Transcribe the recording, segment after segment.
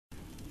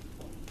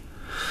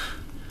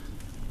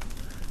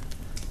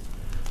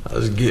I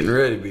was getting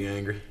ready to be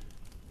angry.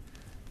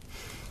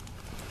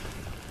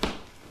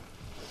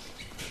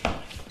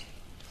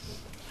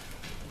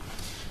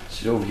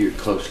 Sit over here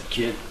closer,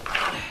 kid.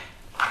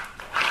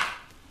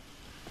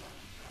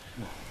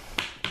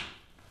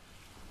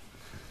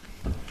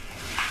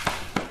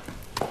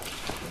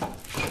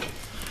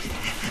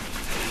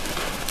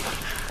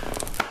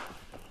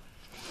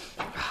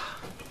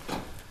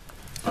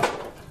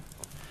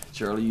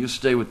 Charlie, you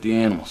stay with the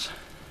animals.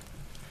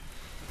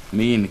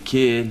 Me and the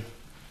kid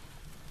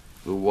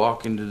will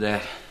walk into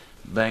that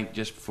bank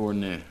just before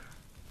noon.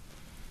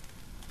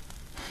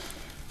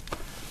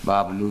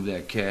 Bob will move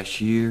that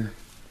cashier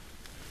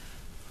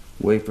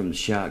away from the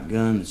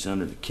shotgun that's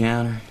under the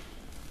counter.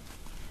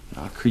 And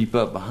I'll creep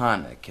up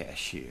behind that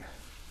cashier.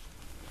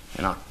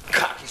 And I'll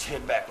cock his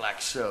head back like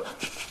so.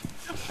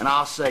 And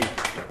I'll say,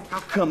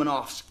 how come an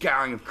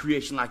off-scouring of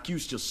creation like you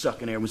still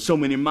sucking air with so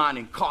many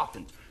mining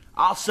coffins?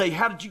 I'll say,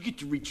 how did you get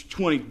to reach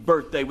your 20th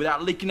birthday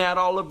without leaking out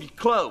all of your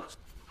clothes?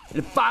 And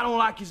if I don't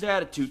like his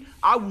attitude,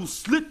 I will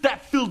slit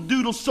that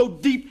Phil-doodle so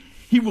deep,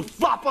 he will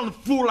flop on the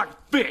floor like a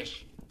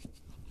fish.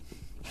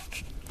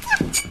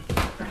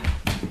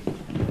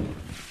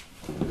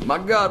 My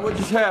God, what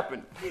just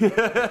happened?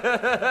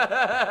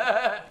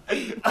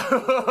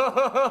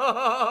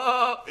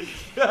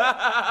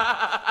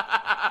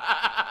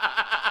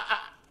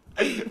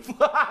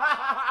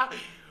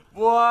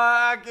 Boy,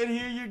 I can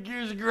hear your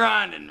gears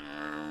grinding.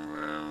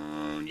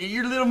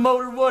 Your little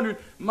motor wondering,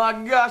 my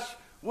gosh,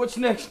 what's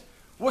next?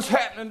 What's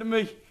happening to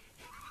me?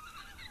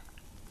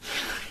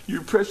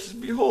 You're precious to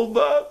behold,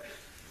 Bob.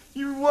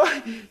 You were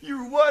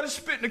white as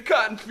spit in a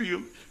cotton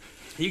field.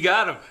 You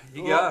got him.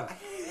 You got him.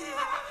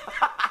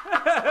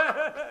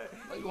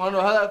 You want to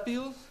know how that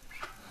feels?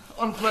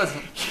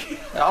 Unpleasant.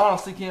 I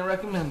honestly can't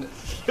recommend it.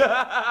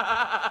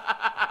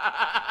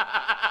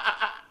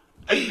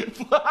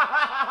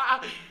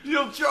 You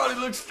know, Charlie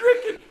looks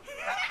stricken.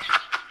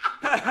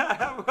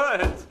 I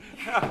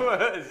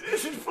was.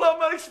 This is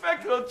plumb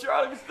unexpected. Oh,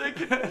 Charlie was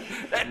thinking,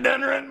 that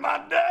done ruined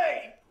my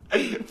day.